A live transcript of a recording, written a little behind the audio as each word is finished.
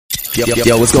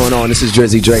Yo, what's going on? This is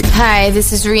Drizzy Drake. Hi,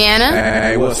 this is Rihanna.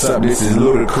 Hey, what's up? This is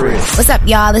Ludacris. What's up,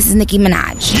 y'all? This is Nicki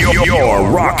Minaj. You're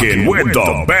rocking with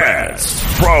the best.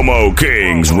 Promo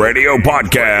Kings Radio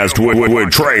Podcast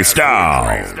with Trey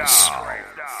Styles.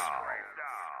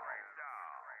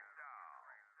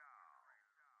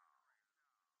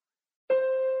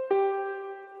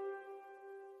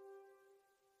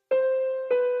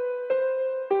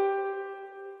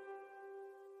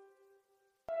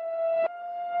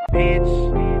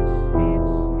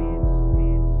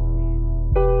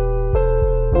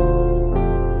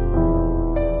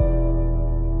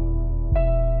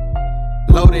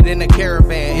 Loaded in the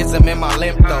caravan, ism in my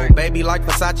limp though. Baby like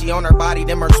Versace on her body,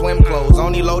 them her swim clothes.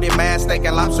 Only loaded mad steak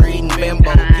and lobster eating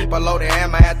bimbo. Keep a loaded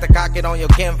hammer at the cock it on your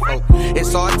kinfolk.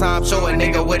 It's all time, show a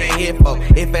nigga what it hit for.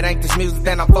 If it ain't this music,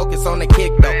 then I'm focused on the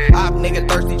kick though. Op nigga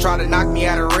thirsty, try to knock me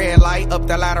at a red light. Up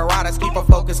the ladder riders, keep her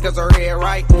focused cause her head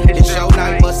right. It's show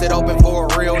night, bust it open for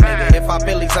a real nigga. If I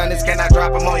Billy's honest, can I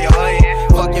drop him on your onion?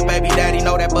 Fuck your baby daddy,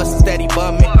 know that bus is steady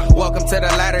bumming. Welcome to the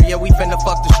ladder, yeah, we finna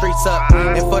fuck the streets up.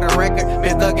 And for the record,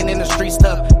 been thugging in the street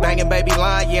stuff. Banging baby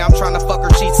line, yeah, I'm tryna fuck her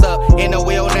cheeks up. In the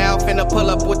wheel now, finna pull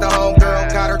up with the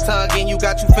homegirl. Got her tongue and you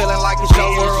got you feeling like it's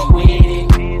your world.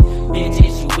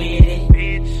 Bitches, you with it.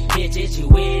 Bitches, you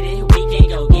with it. We can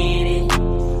go get it.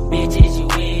 Bitches, you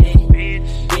with it.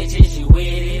 Bitches, you with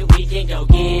it. We can go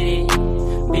get it.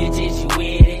 Bitches, you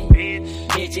with it.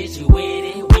 Bitches, you with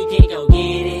it. We can go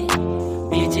get it.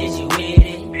 Bitches, you with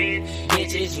it.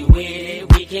 Bitches, you with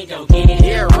it. We can go get it.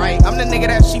 Yeah, right. I'm the nigga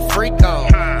that she freak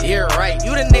on. Yeah, right.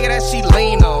 You the nigga that she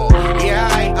lean on.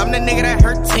 Yeah, I'm the nigga that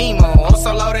her team on.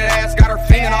 Osoloaded ass got her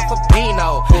fiending off a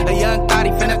Pino. A young thotty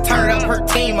finna turn up her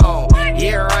team on.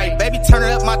 Yeah, right. Baby, turn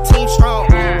it up, my team strong.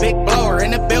 Big blower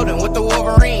in the building with the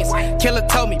Wolverines. Killer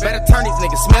told me, better turn these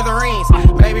niggas smithereens.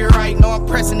 Baby, right. Know I'm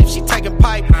pressing if she taking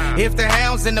pipe. If the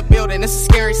hounds in the building, it's a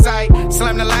scary sight.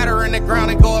 Slam the ladder in the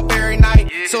ground and go up every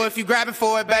night. So if you grabbing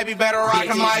for it, baby, better rock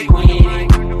a mic.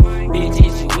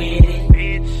 Bitches, you with it.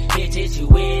 Bitches, you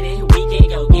with it. We can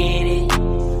go get it.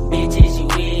 Bitches, you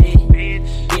with it.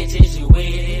 Bitches, you with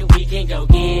it. We can go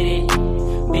get it.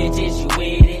 Bitches, you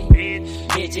with it.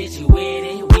 Bitches, you with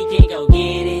it. We can go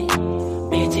get it.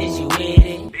 Bitches, you with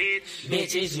it.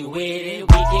 Bitches, you with it. We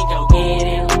can go get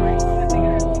it.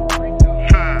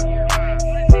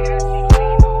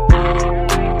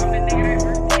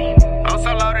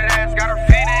 Osoloaded ass got her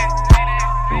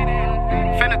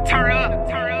finna turn up.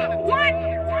 What?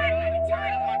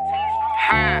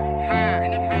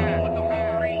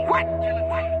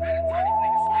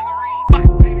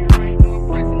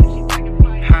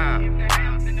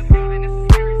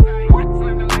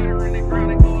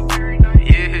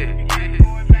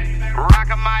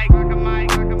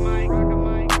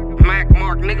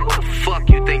 Nigga, who the fuck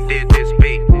you think did this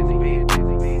beat?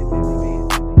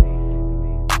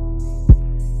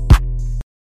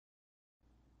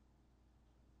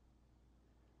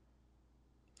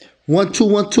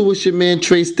 1212, it's your man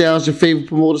Trey Styles, your favorite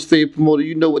promoter's favorite promoter.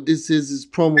 You know what this is. It's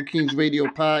Promo Kings Radio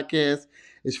Podcast.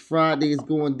 It's Friday, it's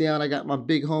going down. I got my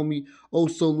big homie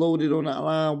Osoloaded on the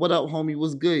line. What up, homie?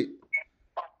 What's good?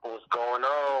 What's going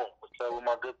on? What's up with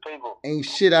my good people? Ain't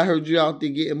shit. I heard you out there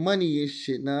getting money and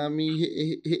shit. Know what I mean?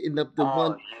 Hitting up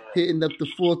the hitting up the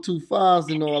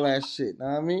 425s and all that shit. Know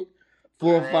what I mean?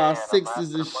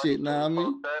 456s and shit. Know what I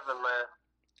mean?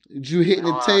 Did you hitting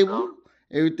the table?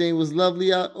 Everything was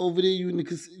lovely out over there. You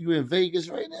in Vegas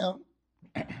right now?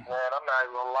 Man, I'm not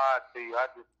even gonna lie to you. I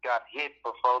just got hit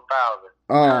for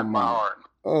 4,000.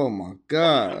 Oh my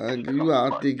God! You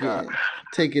out there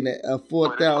taking a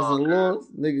 4,000 loss,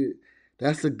 nigga.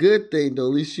 That's a good thing though.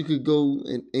 At least you could go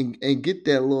and get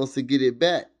that loss and get it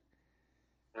back.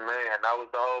 Man, that was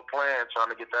the whole plan, trying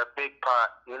to get that big pot.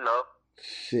 You know.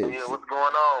 Shit. So yeah, what's going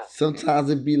on? Sometimes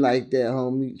it be like that,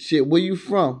 homie. Shit, where you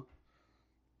from?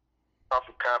 I'm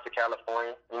from Compton,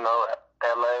 California. You know,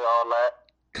 LA, all that.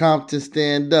 Compton,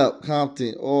 stand up.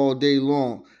 Compton, all day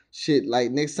long. Shit,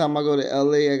 like next time I go to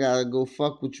LA, I gotta go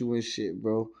fuck with you and shit,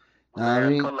 bro. Know what I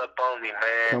mean? Pull up on me,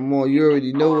 man. Come on, you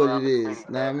already know what it is.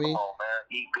 Know what I mean? Come on, man.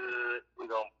 Eat good. We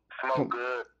gonna smoke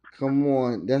good. Come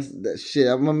on, that's that shit.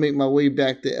 I'm gonna make my way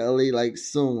back to LA like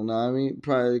soon. Know what I mean?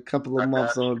 Probably a couple of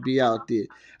months I'm gonna be out there.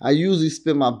 I usually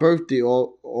spend my birthday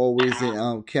always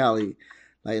in Cali.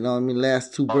 Like, you know what I mean?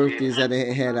 Last two birthdays I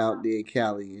had out there in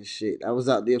Cali and shit. I was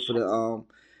out there for the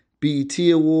BET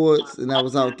Awards, and I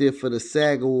was out there for the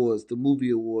SAG Awards, the movie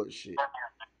awards shit.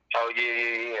 Oh,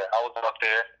 yeah. I was up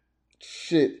there.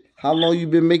 Shit. How long you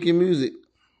been making music?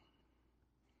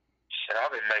 Shit, I've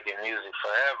been making music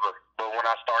forever. But when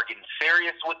I start getting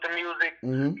serious with the music,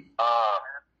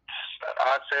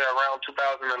 I'd say around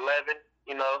 2011,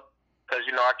 you know. because,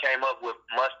 you know, I came up with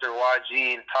Mustard,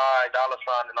 YG, and Ty, Dollar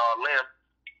Sign, and all them.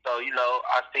 So, you know,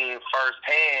 I seen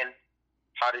firsthand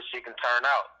how this shit can turn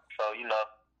out. So, you know.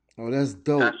 Oh, that's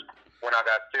dope. That's when I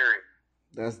got serious.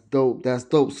 That's dope. That's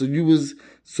dope. So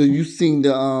you seen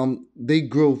the they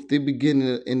growth, they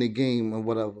beginning in the game or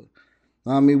whatever.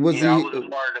 I mean, I was a part of the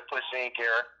push in,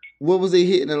 Kara. What was they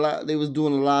hitting a lot? They was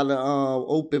doing a lot of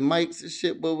open mics and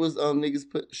shit. What was niggas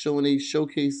showing a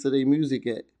showcase of their music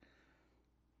at?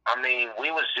 I mean,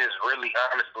 we was just really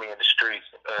honestly in the streets,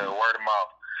 word of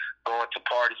mouth, going to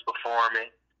parties, performing.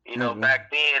 You know,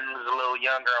 back then it was a little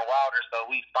younger and wilder, so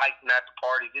we fighting at the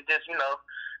parties. It just, you know,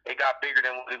 it got bigger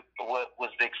than what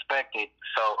was expected.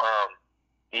 So,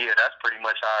 yeah, that's pretty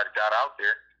much how it got out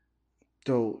there.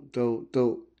 Dope.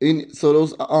 So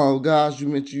those guys you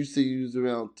mentioned, you said you was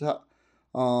around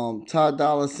Ty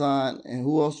Dollar Sign, and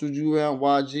who else was you around?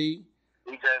 YG?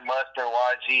 DJ Mustard,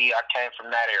 YG. I came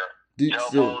from that era. Joe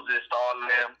Moses, all of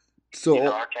them. So you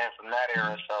know, I came from that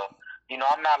era. So, you know,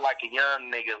 I'm not like a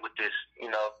young nigga with this, you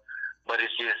know, but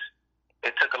it's just,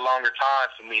 it took a longer time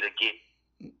for me to get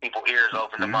people ears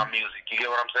open to my music. You get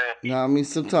what I'm saying? No, I mean,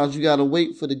 sometimes you gotta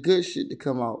wait for the good shit to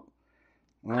come out.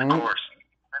 Of course.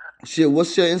 Shit,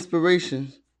 what's your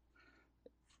inspiration?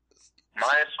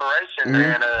 My inspiration,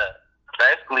 man,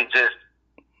 basically just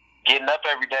getting up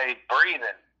every day,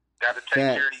 breathing. Got to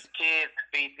take care of these kids,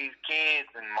 feed these kids,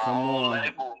 and my whole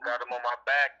label got them on my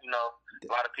back. You know, a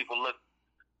lot of people look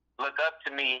up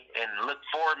to me and look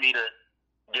for me to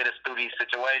get us through these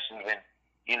situations and,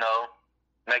 you know,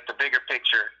 make the bigger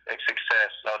picture a success.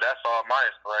 So that's all my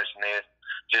inspiration is,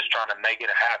 just trying to make it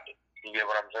happen. You get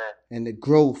what I'm saying? And the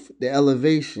growth, the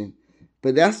elevation.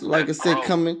 But that's, like I said,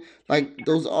 coming, like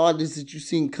those artists that you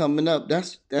seen coming up,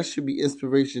 that should be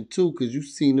inspiration too, because you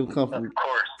seen them come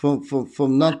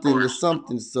from nothing to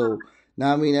something. So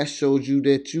now, I mean, that shows you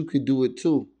that you could do it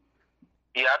too.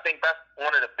 Yeah, I think that's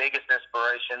one of the biggest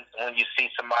inspirations, when you see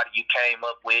somebody you came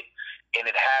up with and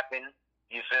it happened.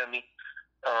 You feel me?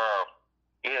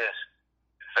 Yes,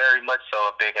 very much so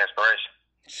a big inspiration.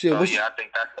 Shit, so yeah, I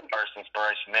think that's the first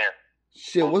inspiration there.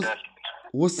 Shit,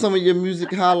 what's some of your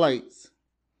music highlights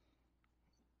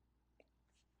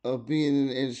of being in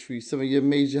the industry? Some of your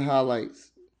major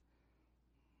highlights.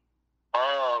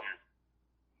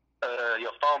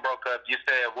 Your phone broke up. You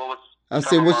said what was? I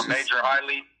said what's my major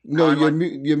highlights? No,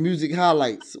 your music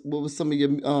highlights. What was some of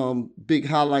your big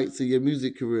highlights of your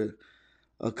music career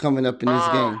coming up in this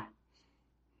game?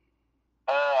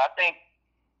 I think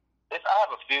I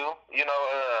have a few. You know,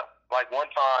 like one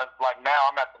time, like now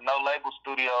I'm at the No Label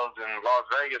Studios in Las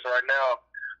Vegas right now,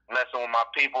 messing with my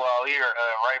people out here,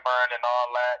 Rayburn and all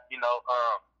that. You know,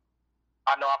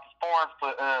 I know I performed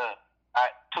for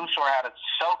Too Short had a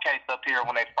showcase up here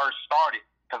when they first started,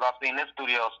 because I've seen this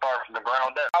studio start from the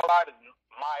ground up. Outside of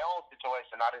my own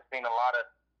situation, I done seen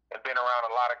and been around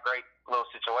a lot of great little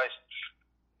situations.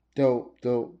 Dope.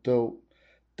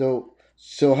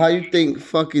 So how you think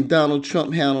fucking Donald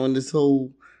Trump handling this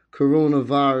whole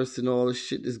coronavirus and all the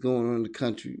shit that's going on in the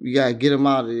country? We gotta get him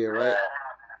out of there, right?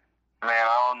 Man,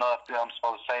 I don't know if I'm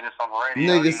supposed to say this on the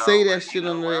radio. Nigga, say that shit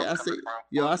on the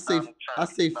radio. I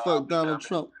say fuck Donald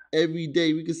Trump every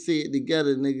day. We can say it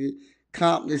together, nigga.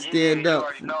 Compton, stand up. You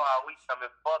already know how we coming.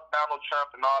 Fuck Donald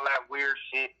Trump and all that weird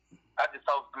shit. I just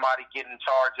hope somebody get in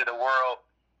charge of the world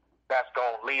that's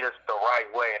gonna lead us the right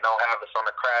way and don't have us on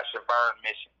a crash and burn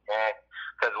mission, man.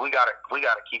 Because we gotta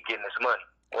keep getting this money.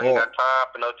 We ain't got time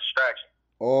for no distraction.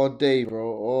 All day, bro.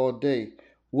 All day.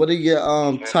 What are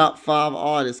your top 5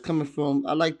 artists coming from?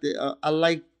 I like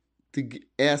to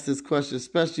ask this question,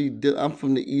 especially I'm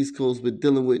from the East Coast, but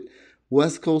dealing with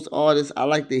West Coast artists. I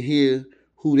like to hear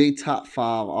who they top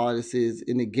 5 artists is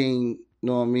in the game. You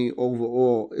know what I mean?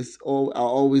 Overall, I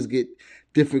always get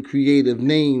different creative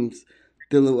names.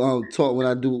 Talk when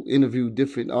I do interview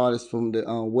different artists from the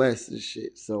West and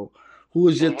shit. So, who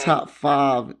is your top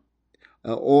 5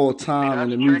 all time in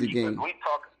the music game? We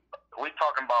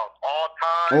talking about all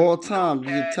time. All time.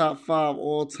 Your top 5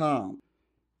 all time.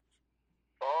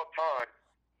 All time.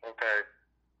 Okay.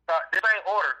 This ain't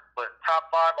order, but top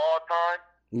 5 all time.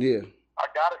 Yeah. I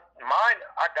gotta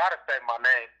say my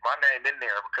name in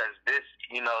there, because this,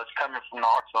 you know, it's coming from the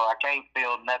heart, so I can't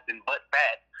feel nothing but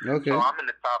that. Okay. So I'm in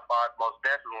the top 5 most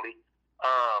definitely.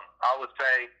 I would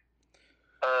say,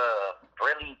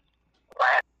 really.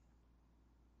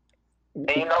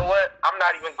 And you know what? I'm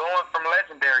not even going from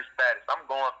legendary status. I'm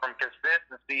going from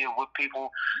consistency of what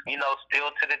people, you know, still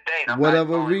to the day. I'm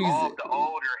whatever not going reason. The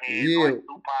older heads, like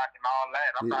Tupac and all that.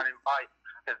 I'm not invited,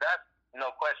 because that's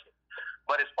no question.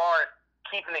 But as far as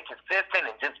keeping it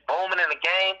consistent and just booming in the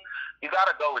game, you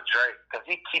got to go with Drake, because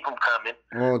he keep them coming.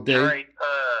 All day. Drake,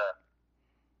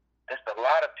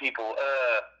 lot of people.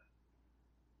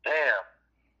 Damn.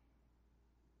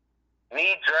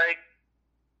 Me, Drake.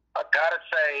 I gotta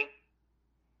say.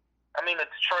 I mean, the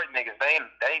Detroit niggas, they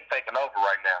ain't taking over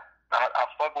right now. I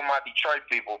fuck with my Detroit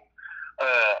people.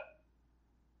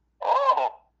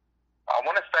 I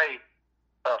want to say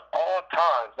of all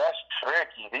times, that's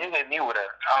tricky. You hit me with a.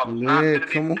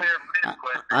 Come on.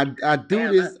 I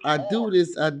do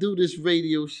this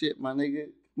radio shit, my nigga.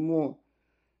 Come on.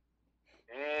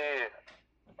 Yeah.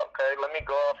 Okay, let me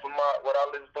go off of what I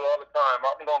listen to all the time.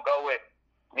 I'm gonna go with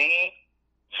me,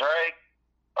 Drake,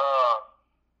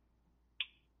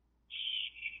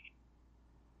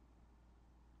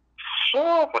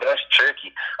 but that's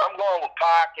tricky. I'm going with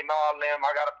Pac and all them.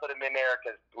 I gotta put them in there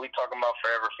because we talking about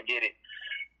Forever Forget It.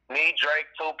 Me, Drake,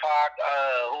 Tupac.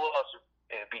 Who else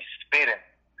would be spitting?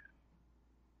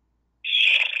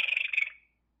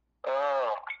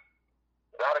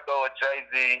 Gotta go with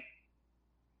Jay-Z.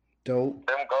 Dope.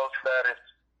 Them Ghost Status.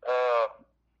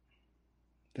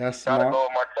 That's smart. Gotta go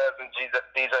with my cousin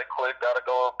DJ Quick. Gotta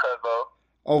go with Cuzzo.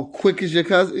 Oh, Quick is your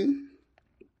cousin?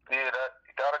 Yeah,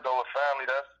 gotta go with family.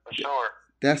 That's for sure.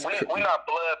 We not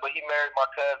blood, but he married my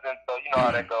cousin, so you know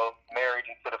how that goes. Married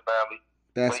into the family.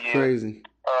 That's crazy.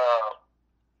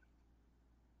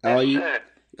 Shit.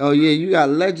 Oh yeah, you got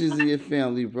legends in your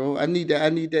family, bro. I need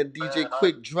that DJ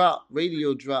Quick drop,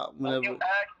 radio drop, whenever. When you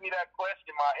asked me that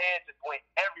question, my head just went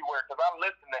everywhere because I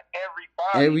listen to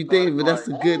everybody. Everything, but that's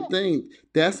a good thing.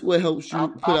 That's what helps you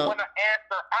put out. I want to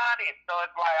answer honest, so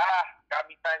it's like got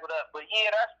me tangled up. But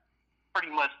yeah, that's pretty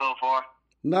much so far.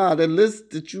 Nah, the list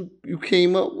that you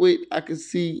came up with, I can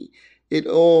see it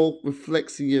all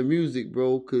reflects in your music,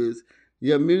 bro. Cause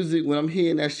your music, when I'm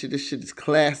hearing that shit, this shit is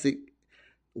classic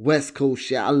West Coast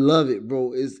shit. I love it,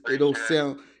 bro. It don't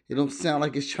sound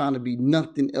like it's trying to be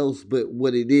nothing else but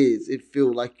what it is. It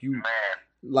feel like you,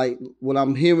 like when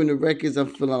I'm hearing the records,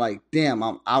 I'm feeling like, damn,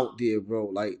 I'm out there,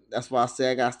 bro. Like that's why I say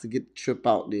I got to get the trip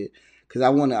out there, cause I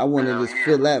wanna just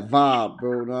feel that vibe,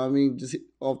 bro. You know what I mean? Just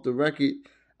off the record,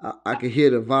 I can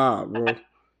hear the vibe, bro.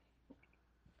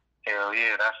 Hell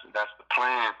yeah, that's the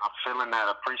plan. I'm feeling that.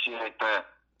 I appreciate that.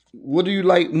 What do you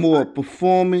like more,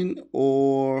 performing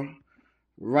or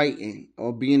writing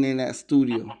or being in that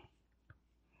studio?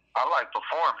 I like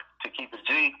performing to keep it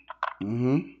G.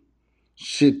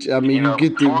 Shit, I mean, you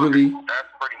get to really. That's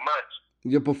pretty much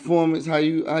your performance. How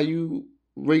you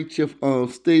rate your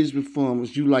stage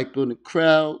performance? You like on the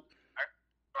crowd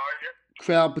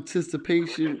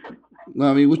participation.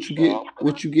 I mean, what you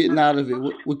getting out of it?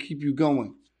 What keep you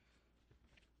going?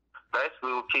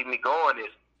 Basically, what keep me going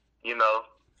is,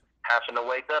 having to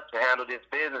wake up to handle this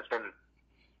business and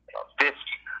this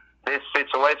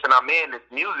situation I'm in, this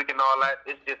music and all that.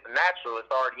 It's just natural.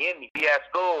 It's already in me. Be at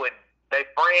school and they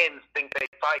friends think they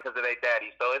fight because of their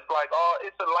daddy. So it's like,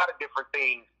 it's a lot of different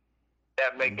things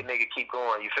that make a nigga keep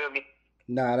going. You feel me?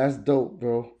 Nah, that's dope,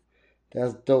 bro.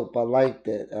 That's dope. I like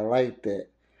that.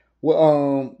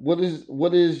 Well, what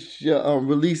is your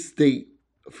release date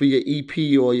for your EP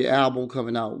or your album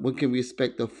coming out? When can we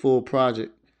expect the full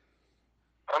project?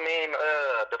 I mean,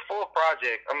 the full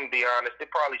project, I'm gonna be honest,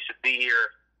 it probably should be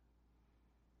here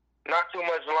not too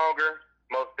much longer,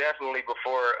 most definitely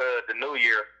before the new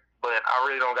year. But I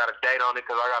really don't got a date on it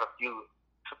because I got a few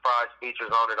surprise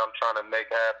features on it I'm trying to make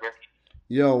happen.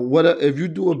 Yo, if you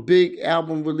do a big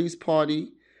album release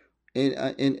party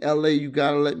in LA, you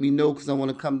gotta let me know because I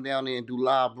want to come down there and do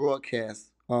live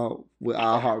broadcasts with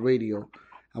iHeartRadio.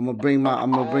 I'm gonna bring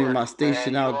my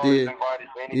station out there.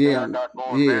 Yeah. I'm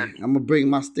gonna bring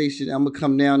my station. I'm gonna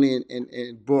come down there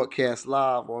and broadcast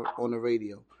live on the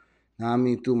radio. Now I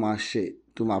mean through my shit,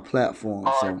 through my platform.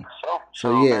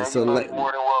 So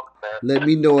let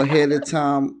me know ahead of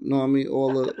time. You know what I mean?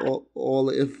 All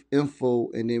the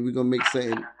info, and then we're gonna make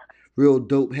something real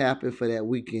dope happen for that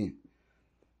weekend.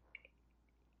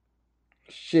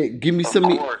 Shit, give me some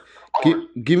of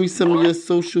your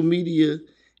social media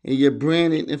and your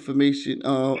branding information,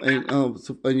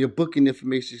 and your booking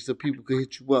information, so people can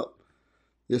hit you up.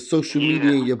 Your social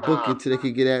media and your booking, so they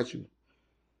can get at you.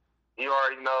 You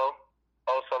already know.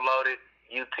 Osoloaded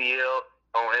UTL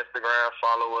on Instagram.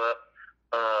 Follow up.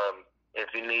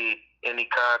 If you need any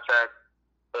contact,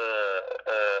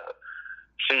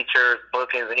 features,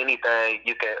 bookings, anything,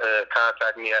 you can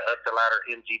contact me at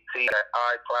uptheladdermgt at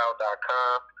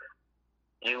iCloud.com.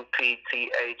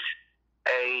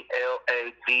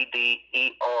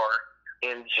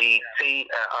 UPTHALADDERMGT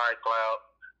at iCloud.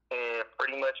 And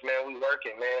pretty much, man, we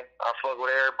working, man. I fuck with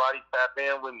everybody. Tap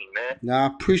in with me, man. Now, I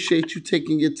appreciate you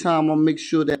taking your time. I'll make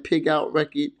sure that Pig Out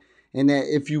record and that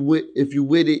if you with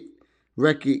it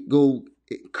record go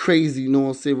crazy, you know what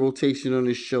I'm saying, rotation on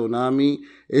this show. Know what I mean?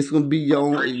 It's gonna be your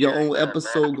own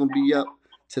episode gonna be up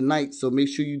tonight. So make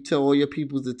sure you tell all your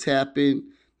peoples to tap in.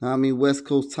 Know what I mean? West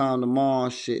Coast time tomorrow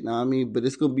and shit. Know what I mean? But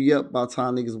it's gonna be up by the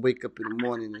time niggas wake up in the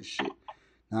morning and shit.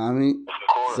 Know what I mean?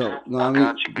 So, know what I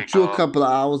mean? But you a couple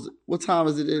of hours. What time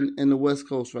is it in the West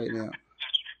Coast right now?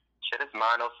 Shit, it's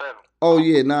 9:07. Oh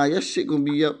yeah, nah, your shit gonna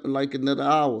be up in like another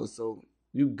hour. So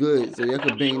you good. So y'all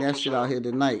can bang that shit out here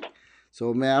tonight.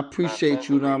 So, man, I appreciate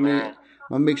you, know what I mean? I'm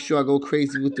going to make sure I go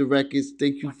crazy with the records.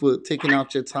 Thank you for taking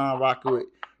out your time rocking with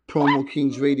Promo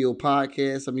Kings Radio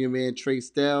Podcast. I'm your man, Trey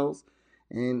Styles.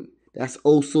 And that's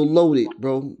Osoloaded,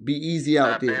 bro. Be easy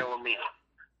out there. With me.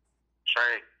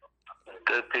 Trey,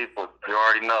 good people. You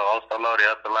already know. Osoloaded,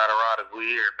 up the ladder riders. We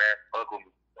here, man. Fuck with me.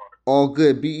 All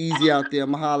good. Be easy out there.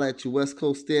 I'm going to holler at you. West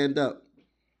Coast, stand up.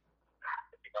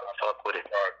 Fuck with it.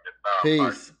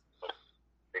 Peace.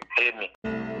 Hit me.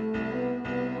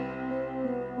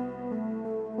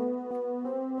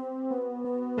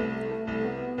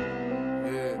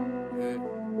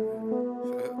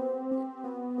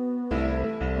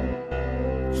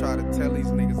 Try to tell these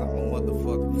niggas I'm a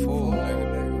motherfucking fool,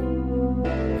 nigga.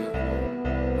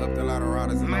 Up the ladder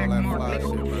riders and all that fly shit,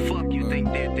 bro. Fuck you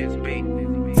think did this big?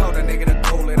 Told that nigga to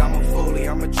cool it, I'm a foolie,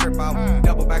 I'm a trip out.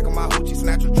 Double back on my hoochie,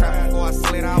 snatch a trap before I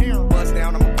slid out. Bust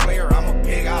down, I'm a player, I'm a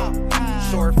pig out.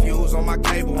 Short fuse on my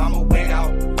cable, I'm a wig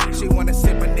out. She wanna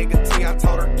sip a nigga tea, I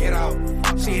told her get out.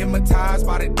 She hypnotized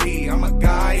by the D, I'm a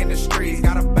guy in the streets.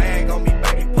 Got a bag on me,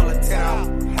 baby, pull a tit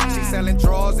out. She selling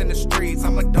drawers in the streets,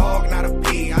 I'm a dog, not a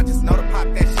pig. I just know to pop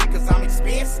that shit cause I'm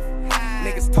expensive.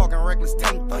 Niggas talking reckless,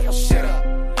 tell me throw your shit up.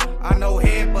 I know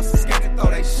head busters scared to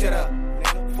throw they shit up.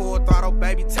 Full throttle,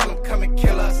 baby, tell them come and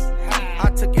kill us. I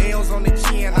took L's on the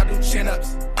chin, I do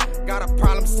chin-ups. Got a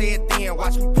problem, say it then,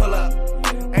 watch me pull up.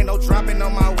 Ain't no dropping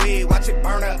on my weed, watch it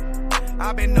burn up.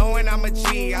 I been knowing I'm a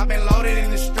G, I been loaded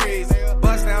in the streets.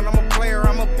 Bust down, I'm a player,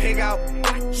 I'm a pig out.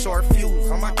 Short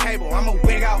fuse on my cable, I'm a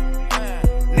wig out.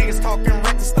 Niggas talking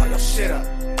reckless, throw your shit up.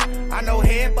 I know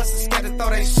head busters scared to throw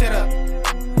they shit up.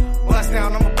 Bust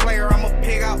down, I'm a player, I'm a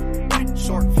pig out.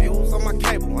 Short fuse on my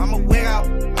cable, I'm a wig out.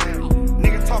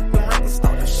 Niggas talking reckless,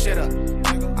 throw your shit up.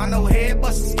 I know head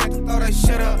busters scared to throw they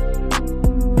shit up.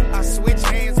 I switch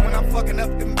hands when I'm fucking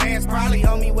up them bands. Probably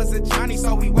homie was a Johnny,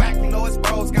 so we whacked him. Know his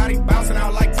bros got him bouncing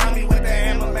out like Tommy with the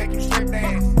hammer, make him strip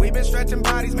dance. We been stretching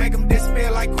bodies, make him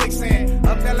disappear like quicksand.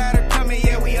 Up that ladder coming,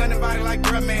 yeah, we uninvited like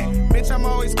bruh man. Bitch, I'm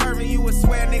always curving, you a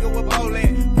swear nigga with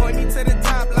bowling. Point me to the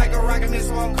top like a rocket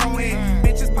missile on Cohen.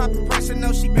 Bitches popping pressure,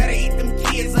 know she better eat them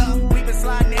kids up. We been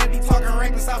sliding heavy, talking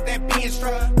reckless off that Benz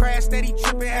truck. Crash steady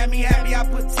tripping, had me happy, I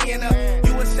put 10 up.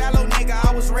 You a shallow nigga,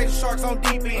 I was raising sharks on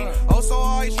deep end. Also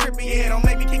always tripping, yeah, don't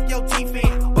make me kick your teeth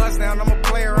in. Bust down, I'm a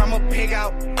player, I'm a pig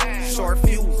out. Short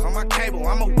fuse on my cable,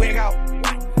 I'm a wig out.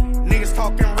 Niggas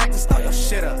talking reckless, throw your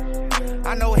shit up.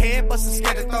 I know head busters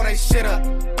scared to throw they shit up.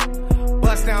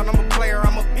 Bust down, I'm a player,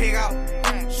 I'm a pig out.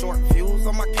 Short fuse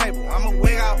on my cable, I'm a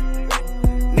wig out.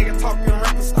 Nigga talking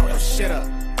reckless, throw your shit up.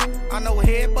 I know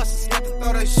head busters scared to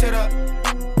throw they shit up.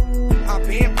 I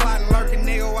been plotting, lurking,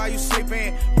 nigga, while you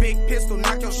sleeping. Big pistol,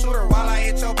 knock your shooter while I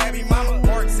hit your baby mama.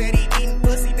 Mark said he eating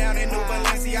pussy down in New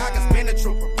Balenciaga. Spin a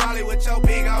trooper, probably with your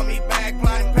big on me bag.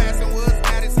 Plotting, passing woods,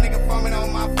 at this nigga foaming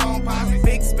on my phone. Popping,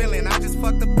 big spilling, I just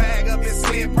fucked the bag up and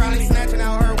slid. Probably snatching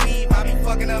out her weave. I be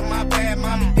fucking up my bad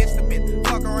mommy. Ditch the bitch,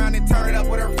 fuck around and turn it up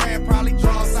with her friend. Probably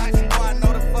draw sides, you know I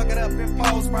know to fuck it up and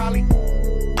pose. Probably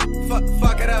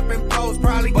fuck it up and pose.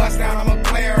 Probably bust down, I'm a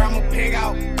player, I'm a pig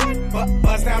out.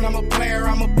 Bust down, I'm a player,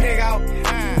 I'm a pig out.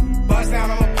 Bust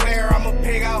down, I'm a player, I'm a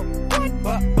pig out.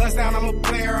 Bust down, I'm a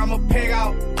player, I'm a pig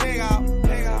out. Pig out,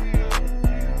 pig out.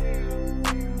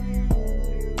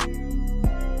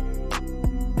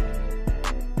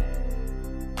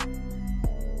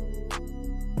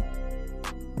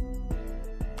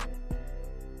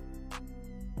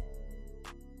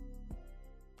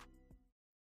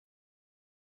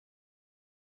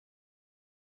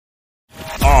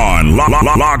 On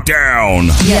lockdown.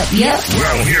 Yep.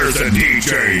 Well, here's a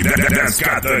DJ that's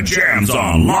got the jams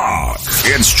on lock.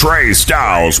 It's Trey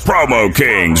Styles, Promo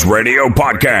Kings Radio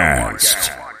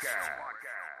Podcast.